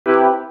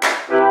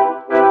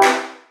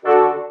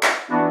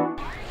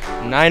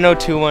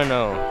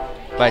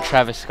90210 by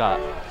Travis Scott.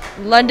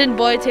 London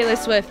Boy, Taylor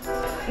Swift.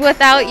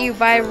 Without You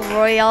by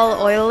Royal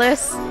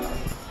Oilless.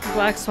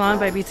 Black Swan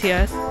by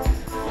BTS.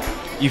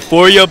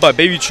 Euphoria by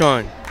Baby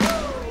Tron.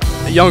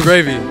 Young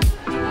Gravy.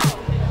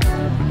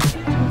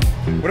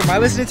 What am I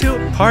listening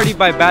to? Party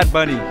by Bad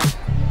Bunny.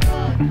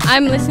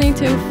 I'm listening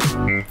to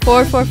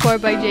 444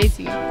 by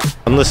Jay-Z.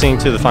 I'm listening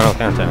to The Final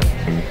Countdown.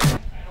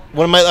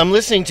 What am I? I'm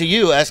listening to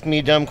you ask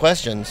me dumb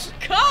questions.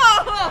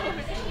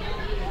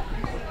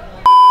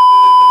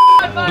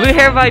 Blue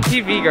Hair by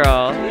TV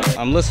Girl.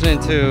 I'm listening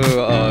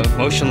to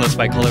Motionless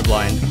by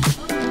Colorblind.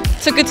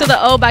 Took It to the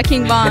O by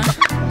King Von.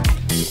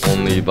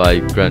 Only by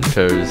Grant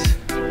Terz.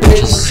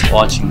 Just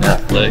watching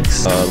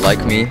Netflix.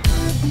 Like Me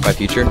by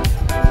Future.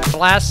 The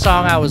last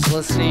song I was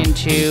listening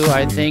to,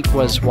 I think,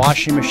 was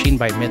Washing Machine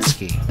by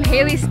Mitski.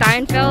 Haley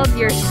Steinfeld,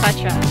 You're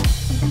Such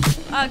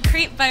a.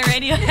 Creep by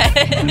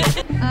Radiohead.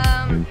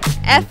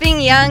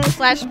 Effing Young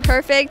 /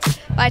 Perfect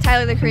by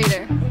Tyler the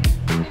Creator.